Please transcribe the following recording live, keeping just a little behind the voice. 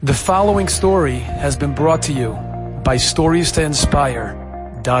The following story has been brought to you by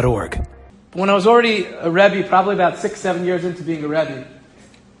StoriesToInspire.org. When I was already a Rebbe, probably about 6-7 years into being a Rebbe,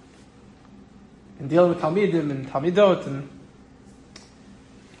 and dealing with Talmidim and Talmidot, and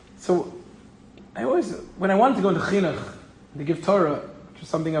so when I wanted to go into Chinuch, to give Torah, which was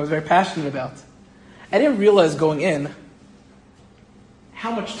something I was very passionate about, I didn't realize going in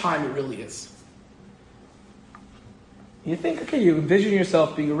how much time it really is. You think, okay, you envision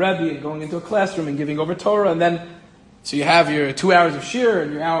yourself being a Rebbe and going into a classroom and giving over Torah, and then, so you have your 2 hours of shir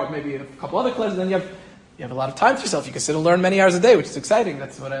and your hour, maybe a couple other classes, and then you have a lot of time for yourself. You can sit and learn many hours a day, which is exciting.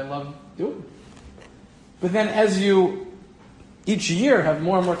 That's what I love doing. But then as you, each year, have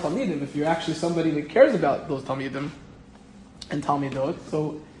more and more Talmidim, if you're actually somebody that cares about those Talmidim and Talmidot,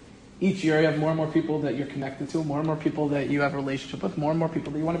 so each year you have more and more people that you're connected to, more and more people that you have a relationship with, more and more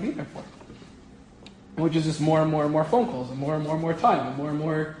people that you want to be there for. Which is just more and more phone calls, and more time, and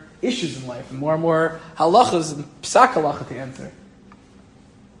more issues in life, and more halachas and psak halacha to answer.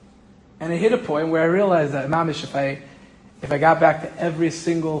 And it hit a point where I realized that, mamish, if I got back to every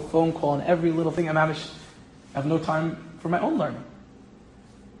single phone call and every little thing, mamish, I have no time for my own learning.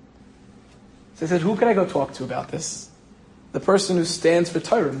 So I said, who can I go talk to about this? The person who stands for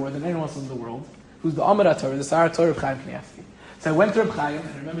Torah more than anyone else in the world, who's the Amar Torah, the Sar Torah of Chaim Kanievsky. So I went to Reb Chaim, and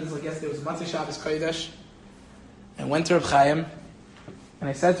I remember this like yesterday, it was Matzah Shabbos Kodesh. I went to Reb Chaim, and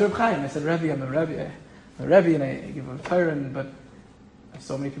I said to Reb Chaim, I said, Rebbe, I'm a Rebbe, and I give him Torah, but I have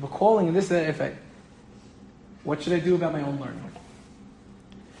so many people calling, and this and that, what should I do about my own learning?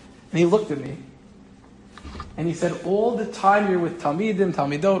 And he looked at me, and he said, all the time you're with Talmidim,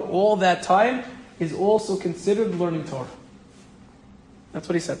 Talmidot, all that time is also considered learning Torah. That's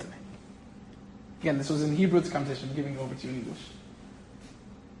what he said to me. Again, this was in Hebrew, it's a conversation, I'm giving it over to you in English.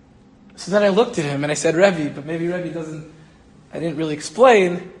 So then I looked at him and I said, Rebbe, but maybe Rebbe I didn't really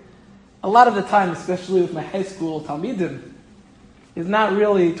explain. A lot of the time, especially with my high school Talmidim, is not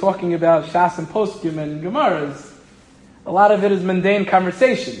really talking about Shas and Poskim and Gemaras. A lot of it is mundane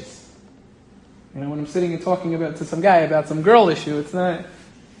conversations. You know, when I'm sitting and talking to some guy about some girl issue, it's not,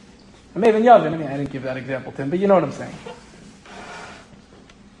 I'm even Yavin, I didn't give that example to him, but you know what I'm saying.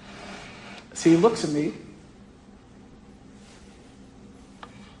 So he looks at me,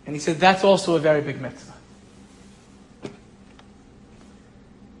 and he said, that's also a very big mitzvah.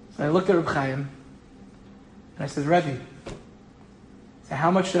 So I looked at Reb Chaim, and I said, Rebbe, so how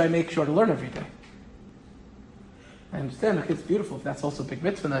much should I make sure to learn every day? I understand, okay, it's beautiful, if that's also a big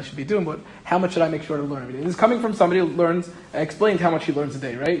mitzvah that I should be doing, but how much should I make sure to learn every day? This is coming from somebody who learns, I explained how much he learns a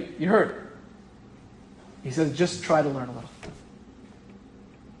day, right? You heard. He says, just try to learn a little.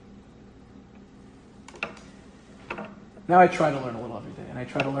 Now I try to learn a little every day, and I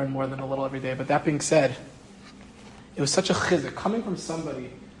try to learn more than a little every day. But that being said, it was such a chizuk coming from somebody,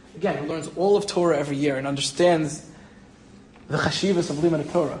 again, who learns all of Torah every year and understands the chashivas of limud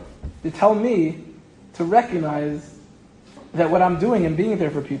Torah, to tell me to recognize that what I'm doing and being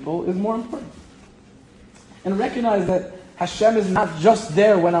there for people is more important. And recognize that Hashem is not just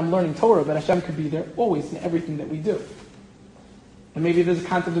there when I'm learning Torah, but Hashem could be there always in everything that we do. And maybe there's a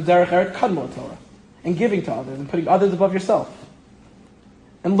concept of derech eretz kadmon Torah, and giving to others, and putting others above yourself.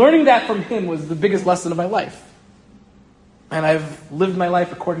 And learning that from him was the biggest lesson of my life. And I've lived my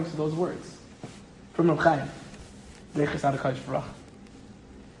life according to those words. From Reb Chaim. And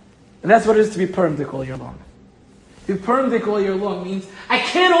that's what it is to be Purim Dik all year long. To be Purim Dik all year long means I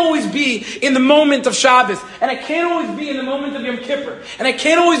can't always be in the moment of Shabbos, and I can't always be in the moment of Yom Kippur, and I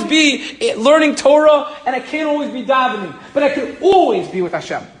can't always be learning Torah, and I can't always be davening, but I can always be with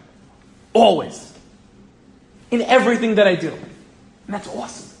Hashem. Always. In everything that I do. And that's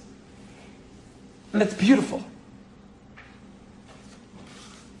awesome. And that's beautiful.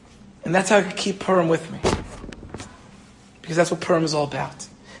 And that's how I could keep Purim with me. Because that's what Purim is all about.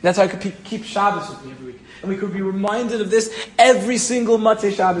 And that's how I could keep Shabbos with me every week. And we could be reminded of this every single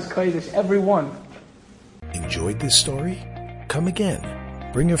Matzah Shabbos Kodesh, every one. Enjoyed this story? Come again.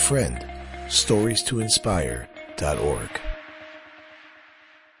 Bring a friend. StoriesToInspire.org